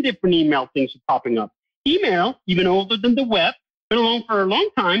million different email things are popping up. Email, even older than the web, been along for a long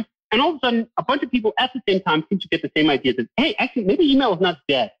time. And all of a sudden, a bunch of people at the same time seem to get the same idea that, hey, actually, maybe email is not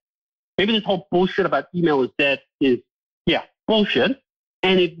dead. Maybe this whole bullshit about email is dead is, yeah, bullshit.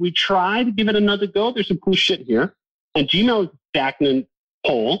 And if we try to give it another go, there's some cool shit here. And Gmail is a stagnant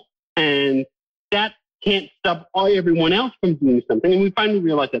hole, and that can't stop everyone else from doing something. And we finally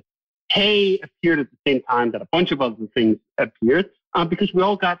realized that Hey appeared at the same time that a bunch of other things appeared because we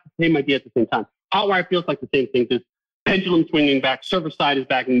all got the same idea at the same time. Hotwire feels like the same thing. This pendulum swinging back, server side is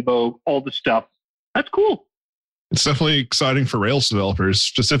back in vogue, all the stuff. That's cool. It's definitely exciting for Rails developers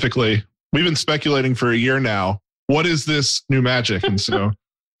specifically. We've been speculating for a year now. What is this new magic? And so,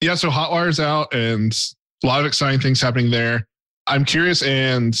 yeah, so Hotwire's out and a lot of exciting things happening there. I'm curious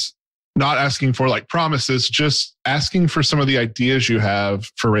and not asking for like promises, just asking for some of the ideas you have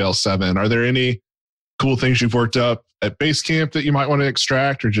for Rails 7. Are there any cool things you've worked up at Basecamp that you might want to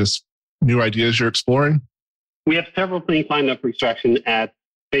extract or just new ideas you're exploring? We have several things lined up for extraction at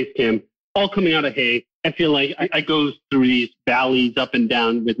Basecamp, all coming out of Hey. I feel like I go through these valleys up and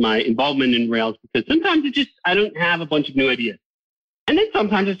down with my involvement in Rails because sometimes I don't have a bunch of new ideas. And then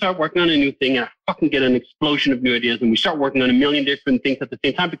sometimes I start working on a new thing and I fucking get an explosion of new ideas and we start working on a million different things at the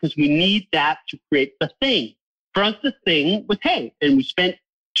same time because we need that to create the thing. For us, the thing was Hey. And we spent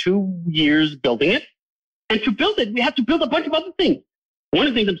 2 years building it. And to build it, we had to build a bunch of other things. One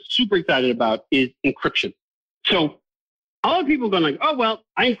of the things I'm super excited about is encryption. So a lot of people are going like, oh, well,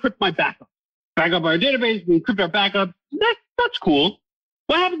 I encrypt my backup. Back up our database, we encrypt our backup. That's cool.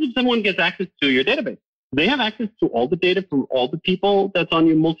 What happens if someone gets access to your database? They have access to all the data from all the people that's on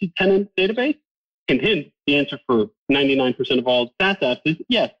your multi-tenant database? Hint, hint, the answer for 99% of all SaaS apps is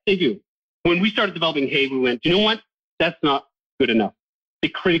yes, they do. When we started developing Hey, we went, you know what? That's not good enough. The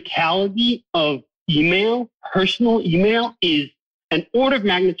criticality of email, personal email, is an order of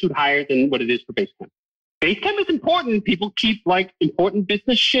magnitude higher than what it is for Basecamp. Basecamp is important. People keep like important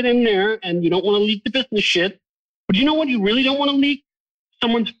business shit in there and you don't want to leak the business shit. But you know what you really don't want to leak?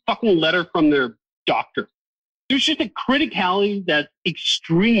 Someone's fucking letter from their doctor. There's just a criticality that's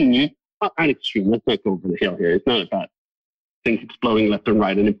extreme. Not extreme. Let's not go over the hill here. It's not about things exploding left and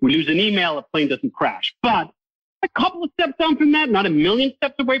right. And if we lose an email, a plane doesn't crash. But a couple of steps down from that, not a million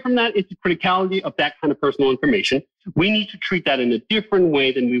steps away from that, it's the criticality of that kind of personal information. We need to treat that in a different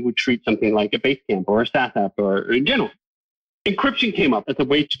way than we would treat something like a Basecamp or a SaaS app or in general. Encryption came up as a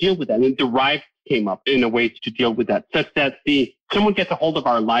way to deal with that, and derived came up in a way to deal with that, such that someone gets a hold of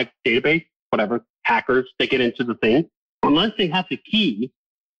our live database, whatever, hackers, they get into the thing. Unless they have the key,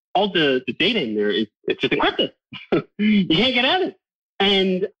 all the data in there it's just encrypted. You can't get at it.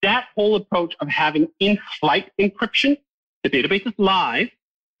 And that whole approach of having in-flight encryption, the database is live,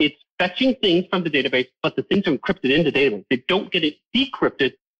 it's fetching things from the database, but the things are encrypted in the database. They don't get it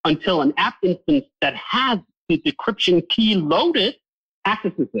decrypted until an app instance that has the decryption key loaded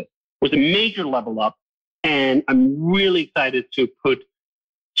accesses it. Was a major level up. And I'm really excited to put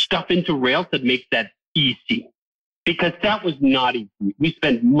stuff into Rails that makes that easy, because that was not easy. We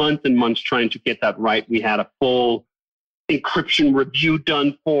spent months and months trying to get that right. We had a full encryption review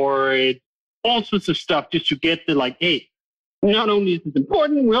done for it, all sorts of stuff just to get the like, hey, not only is this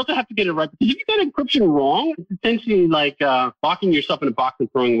important, we also have to get it right. Because if you get encryption wrong, it's essentially like locking yourself in a box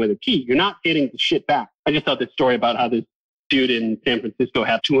and throwing away the key. You're not getting the shit back. I just thought this story about how this dude in San Francisco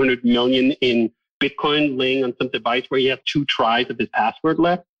had 200 million in Bitcoin laying on some device where he has 2 tries of his password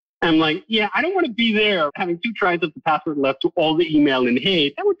left. I'm like, yeah, I don't want to be there having 2 tries of the password left to all the email and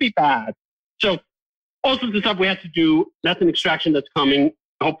hey, that would be bad. So all sorts of stuff we had to do. That's an extraction that's coming.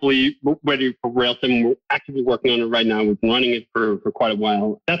 Hopefully ready for Rails 7. We're actively working on it right now. We've been running it for quite a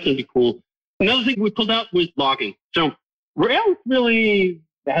while. That's going to be cool. Another thing we pulled out was logging. So Rails really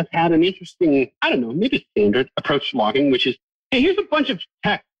has had an interesting, I don't know, maybe standard approach to logging, which is, hey, here's a bunch of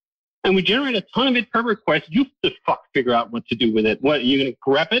text and we generate a ton of it per request. You the fuck figure out what to do with it. What, are you going to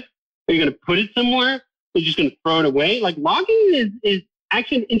grep it? Are you going to put it somewhere? Are you just going to throw it away? Like logging is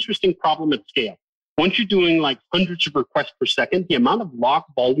actually an interesting problem at scale. Once you're doing like hundreds of requests per second, the amount of log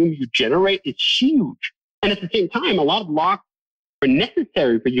volume you generate is huge. And at the same time, a lot of logs are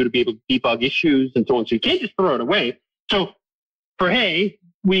necessary for you to be able to debug issues and so on. So you can't just throw it away. So for Hey,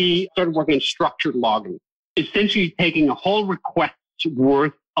 we started working on structured logging, essentially taking a whole request's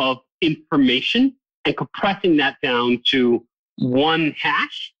worth of information and compressing that down to one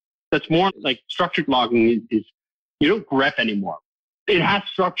hash. That's more like structured logging is you don't grep anymore. It has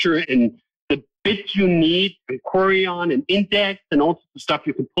structure and the bits you need and query on and index and all sorts of stuff.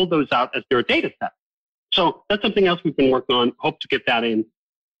 You can pull those out as their data set. So that's something else we've been working on. Hope to get that in.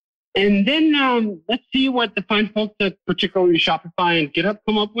 And then let's see what the fine folks at particularly Shopify and GitHub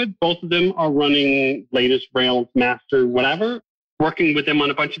come up with. Both of them are running latest Rails master, whatever. Working with them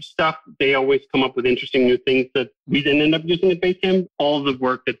on a bunch of stuff. They always come up with interesting new things that we didn't end up using at Basecamp. All the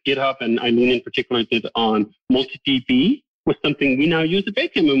work that GitHub and Eileen in particular did on MultiDB was something we now use at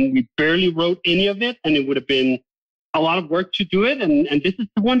Basecamp, and we barely wrote any of it, and it would have been a lot of work to do it. And this is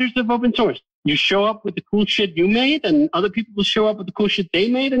the wonders of open source. You show up with the cool shit you made, and other people will show up with the cool shit they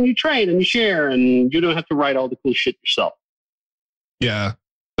made, and you trade and you share, and you don't have to write all the cool shit yourself. Yeah,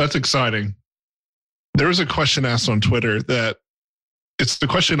 that's exciting. There was a question asked on Twitter that it's the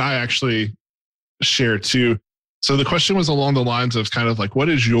question I actually share too. So the question was along the lines of kind of like, what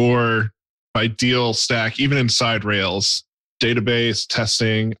is your ideal stack, even inside Rails, database,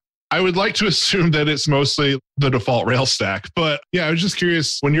 testing? I would like to assume that it's mostly the default Rails stack. But yeah, I was just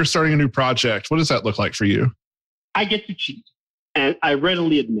curious, when you're starting a new project, what does that look like for you? I get to cheat. And I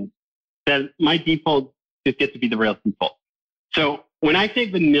readily admit that my default just gets to be the Rails default. So when I say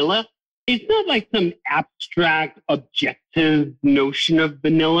vanilla, it's not like some abstract, objective notion of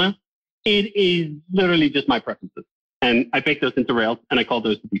vanilla. It is literally just my preferences. And I bake those into Rails and I call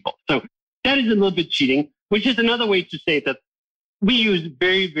those the default. So that is a little bit cheating, which is another way to say that we use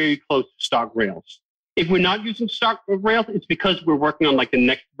very, very close to stock Rails. If we're not using stock Rails, it's because we're working on like the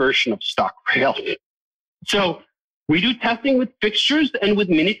next version of stock Rails. So we do testing with fixtures and with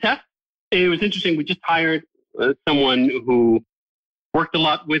mini tests. It was interesting. We just hired someone who worked a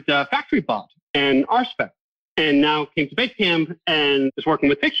lot with FactoryBot and RSpec, and now came to Basecamp and is working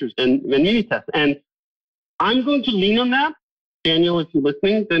with fixtures and mini tests. And I'm going to lean on that. Daniel, if you're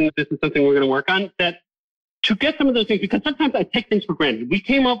listening, then this is something we're going to work on, that to get some of those things, because sometimes I take things for granted. We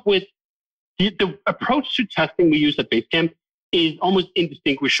came up with the approach to testing we use at Basecamp is almost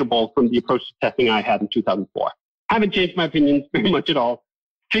indistinguishable from the approach to testing I had in 2004. I haven't changed my opinions very much at all.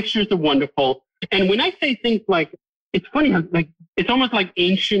 Fixtures are wonderful. And when I say things like, it's funny how like it's almost like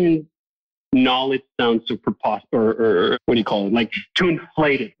ancient knowledge sounds so preposterous, or what do you call it? Like to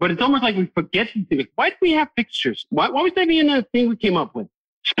inflate it. But it's almost like we forget these things. Why do we have fixtures? Why was that being a thing we came up with?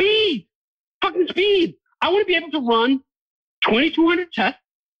 Speed! Fucking speed! I want to be able to run 2,200 tests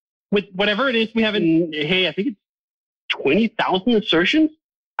with whatever it is we have in, hey, I think it's 20,000 assertions.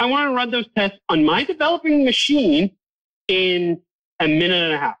 I want to run those tests on my developing machine in a minute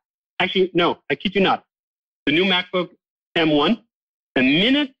and a half. Actually, no, I kid you not. The new MacBook M1, a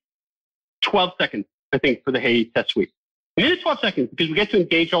minute, 12 seconds, I think, for the Hey test suite. minute 12 seconds, because we get to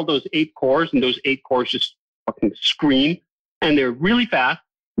engage all those 8 cores, and those 8 cores just fucking scream, and they're really fast.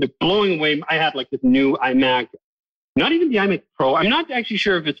 They're blowing away. I had like this new iMac, not even the iMac Pro. I'm not actually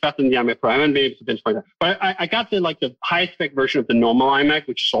sure if it's faster than the iMac Pro. I haven't been able to benchmark that. But I got the highest spec version of the normal iMac,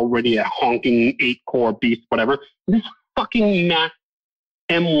 which is already a honking 8-core beast, whatever. This fucking Mac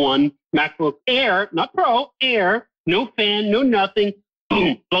M1 MacBook Air, not Pro, Air, no fan, no nothing,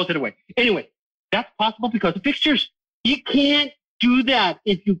 boom, blows it away. Anyway, that's possible because of fixtures. You can't do that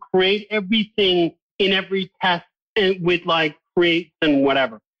if you create everything in every test and with like creates and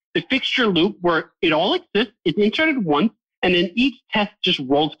whatever. The fixture loop where it all exists, it's inserted once, and then each test just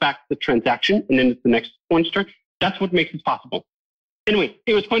rolls back the transaction, and then it's the next one start. That's what makes it possible. Anyway,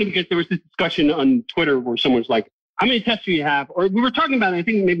 it was funny because there was this discussion on Twitter where someone's like, how many tests do you have? Or we were talking about, I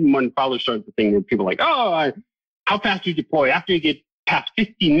think maybe one Fowler started the thing where people are like, how fast do you deploy? After you get past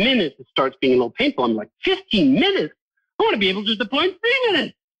 15 minutes, it starts being a little painful. I'm like, 15 minutes? I want to be able to deploy in 3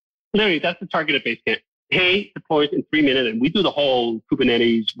 minutes. Literally, that's the target at Basecamp. Hey, deploys in 3 minutes, and we do the whole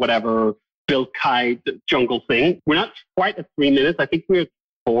Kubernetes, whatever, build kite, jungle thing. We're not quite at 3 minutes. I think we're at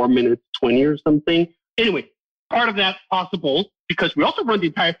 4 minutes 20 or something. Anyway, part of that's possible because we also run the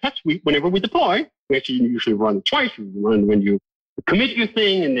entire test suite whenever we deploy. We actually usually run it twice. We run when you commit your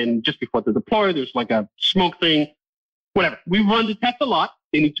thing, and then just before the deploy, there's like a smoke thing, whatever. We run the tests a lot.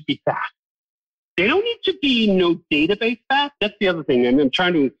 They need to be fast. They don't need to be no database fast. That's the other thing. And I'm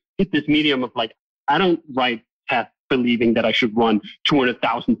trying to hit this medium of like, I don't write tests believing that I should run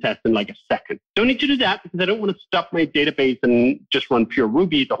 200,000 tests in like a second. Don't need to do that because I don't want to stuff my database and just run pure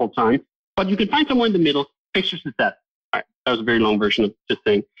Ruby the whole time. But you can find somewhere in the middle, fixtures to test. All right, that was a very long version of this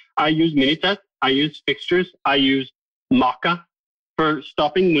thing. I use Minitest. I use fixtures. I use Mocha for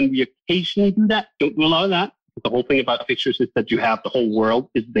stopping when we occasionally do that. Don't do a lot of that. The whole thing about fixtures is that you have the whole world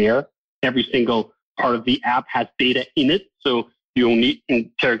is there. Every single part of the app has data in it. So you only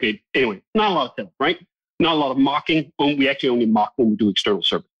interrogate. Anyway, not a lot of tests, right? Not a lot of mocking. We actually only mock when we do external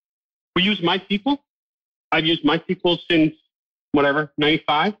service. We use MySQL. I've used MySQL since,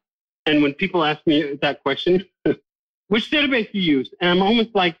 95. And when people ask me that question, which database do you use? And I'm almost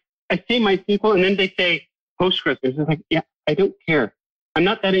like, I say MySQL, and then they say Postgres. And it's like, yeah, I don't care. I'm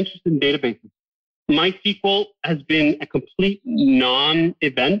not that interested in databases. MySQL has been a complete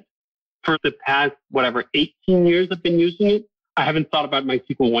non-event for the past, 18 years I've been using it. I haven't thought about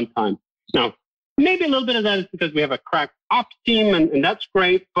MySQL one time. Now, maybe a little bit of that is because we have a crack ops team, and that's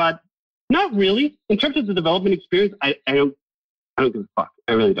great, but not really. In terms of the development experience, I don't give a fuck.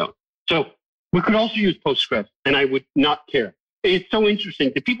 I really don't. So we could also use Postgres, and I would not care. It's so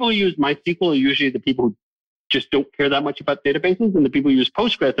interesting. The people who use MySQL are usually the people who just don't care that much about databases, and the people who use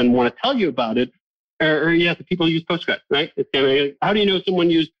Postgres and want to tell you about it are the people who use Postgres, right? It's kind of like, how do you know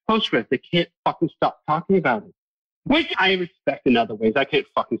someone used Postgres? They can't fucking stop talking about it, which I respect in other ways. I can't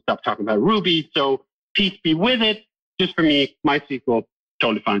fucking stop talking about Ruby, so peace be with it. Just for me, MySQL,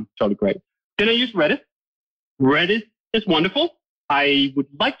 totally fine, totally great. Then I use Redis. Redis is wonderful. I would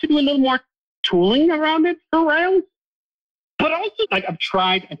like to do a little more tooling around it for Rails. But also, like, I've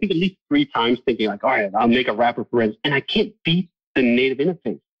tried, I think at least 3 times thinking like, all right, I'll make a wrapper for Redis. And I can't beat the native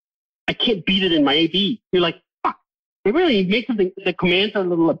interface. I can't beat it in my AB. You're like, fuck. They really make something. The commands are a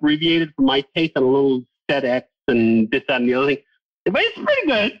little abbreviated for my taste and a little setx and this, that, and the other thing. But it's pretty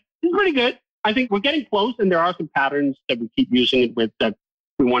good. It's pretty good. I think we're getting close, and there are some patterns that we keep using it with that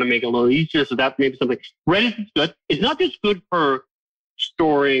we want to make it a little easier. So that maybe something. Redis is good. It's not just good for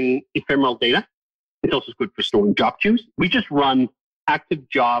storing ephemeral data. It's also good for storing job queues. We just run active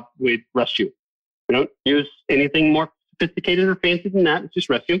job with REST-U. We don't use anything more sophisticated or fancy than that. It's just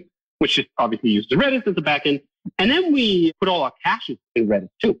REST-U, which just obviously uses Redis as a backend. And then we put all our caches in Redis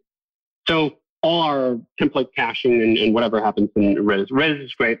too. So all our template caching and whatever happens in Redis. Redis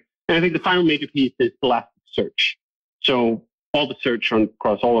is great. And I think the final major piece is Elasticsearch. So all the search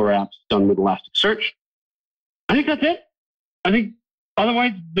across all our apps is done with Elasticsearch. I think that's it. I think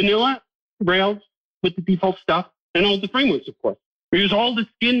otherwise, vanilla, Rails with the default stuff, and all the frameworks, of course. We use all the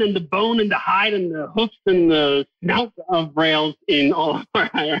skin and the bone and the hide and the hoofs and the snout of Rails in all of our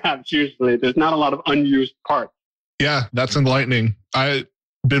apps usually. There's not a lot of unused parts. Yeah, that's enlightening. I've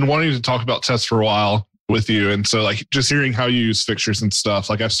been wanting to talk about tests for a while with you. And so like just hearing how you use fixtures and stuff,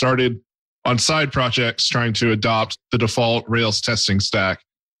 like I've started on side projects trying to adopt the default Rails testing stack.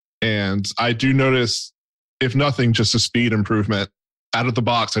 And I do notice, if nothing, just a speed improvement. Out of the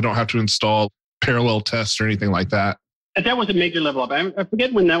box, I don't have to install parallel tests or anything like that. And that was a major level up. I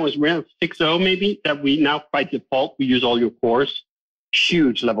forget when that was, Rails 6.0 maybe, that we now by default, we use all your cores.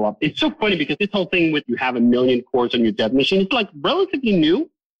 Huge level up. It's so funny because this whole thing with you have 1 million cores on your dev machine, it's like relatively new.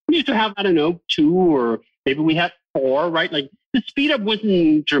 We used to have, 2, or maybe we had 4, right? Like the speed up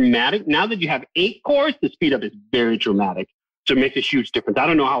wasn't dramatic. Now that you have 8 cores, the speed up is very dramatic. So it makes a huge difference. I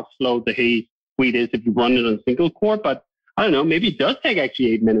don't know how slow the Hay speed is if you run it on a single core, but I don't know. Maybe it does take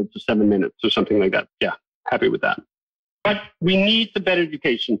actually 8 minutes or 7 minutes or something like that. Yeah, happy with that. But we need some better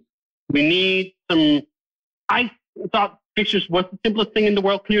education. We need some. I thought fixtures was the simplest thing in the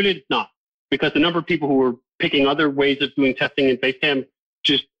world. Clearly, it's not, because the number of people who were picking other ways of doing testing in Basecamp,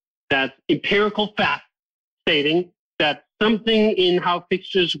 just that empirical fact stating that something in how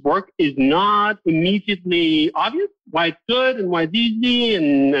fixtures work is not immediately obvious, why it's good and why it's easy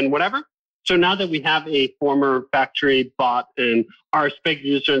and whatever. So now that we have a former factory bot and our spec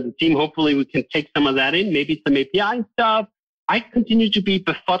user in the team, hopefully we can take some of that in, maybe some API stuff. I continue to be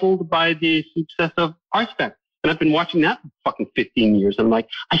befuddled by the success of RSpec. And I've been watching that for fucking 15 years. I'm like,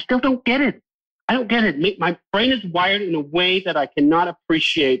 I still don't get it. I don't get it. My brain is wired in a way that I cannot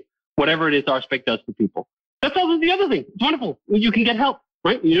appreciate whatever it is RSpec does for people. That's also the other thing. It's wonderful. You can get help,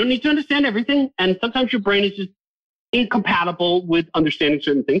 right? You don't need to understand everything. And sometimes your brain is just incompatible with understanding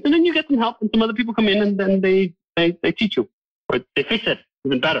certain things. And then you get some help and some other people come in and then they teach you or they fix it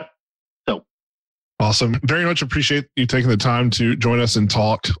even better. So awesome. Very much appreciate you taking the time to join us and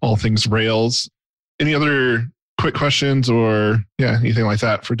talk all things Rails. Any other quick questions or anything like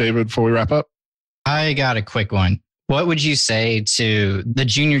that for David before we wrap up? I got a quick one. What would you say to the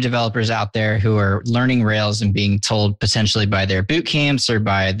junior developers out there who are learning Rails and being told potentially by their boot camps or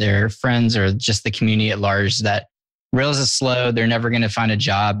by their friends or just the community at large that Rails is slow, they're never going to find a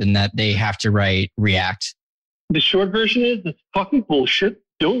job, and that they have to write React? The short version is that's fucking bullshit.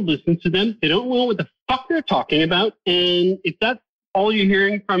 Don't listen to them. They don't know what the fuck they're talking about. And if that's all you're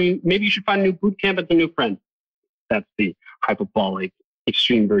hearing from, maybe you should find a new boot camp and some new friends. That's the hyperbolic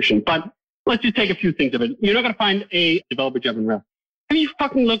extreme version. But let's just take a few things of it. You're not going to find a developer job in Rails. Have you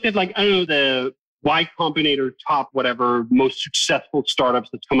fucking looked at, like, I don't know, the Y Combinator top, whatever, most successful startups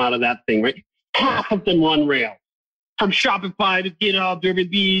that's come out of that thing, right? Half of them run Rails. From Shopify to GitHub, to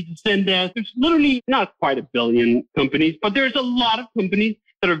Airbnb, to Zendesk. There's literally not quite a billion companies, but there's a lot of companies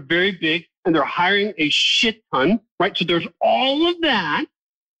that are very big and they're hiring a shit ton, right? So there's all of that.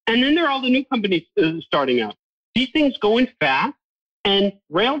 And then there are all the new companies starting out. These things going fast, and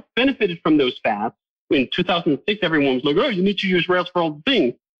Rails benefited from those fast. In 2006, everyone was like, oh, you need to use Rails for all the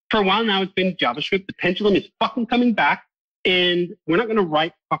things. For a while now, it's been JavaScript. The pendulum is fucking coming back. And we're not going to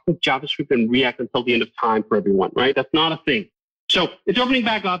write fucking JavaScript and React until the end of time for everyone, right? That's not a thing. So it's opening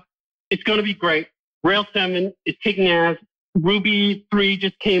back up. It's going to be great. Rails 7 is kicking ass. Ruby 3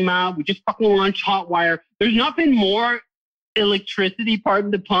 just came out. We just fucking launched Hotwire. There's not been more electricity,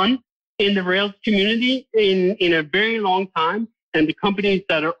 pardon the pun, in the Rails community in a very long time. And the companies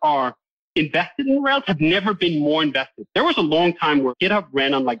that are invested in Rails have never been more invested. There was a long time where GitHub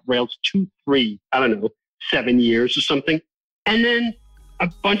ran on like Rails 2, 3, I don't know, 7 years or something. And then a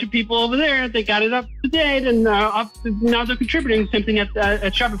bunch of people over there, they got it up to date and now they're contributing something at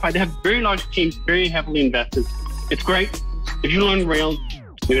Shopify. They have very large teams, very heavily invested. It's great. If you learn Rails,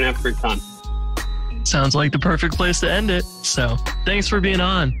 you're going to have a great time. Sounds like the perfect place to end it. So thanks for being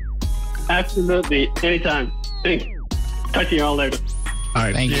on. Absolutely. Anytime. Thanks. Talk to you all later. All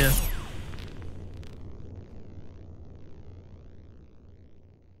right. Thank you. Yeah.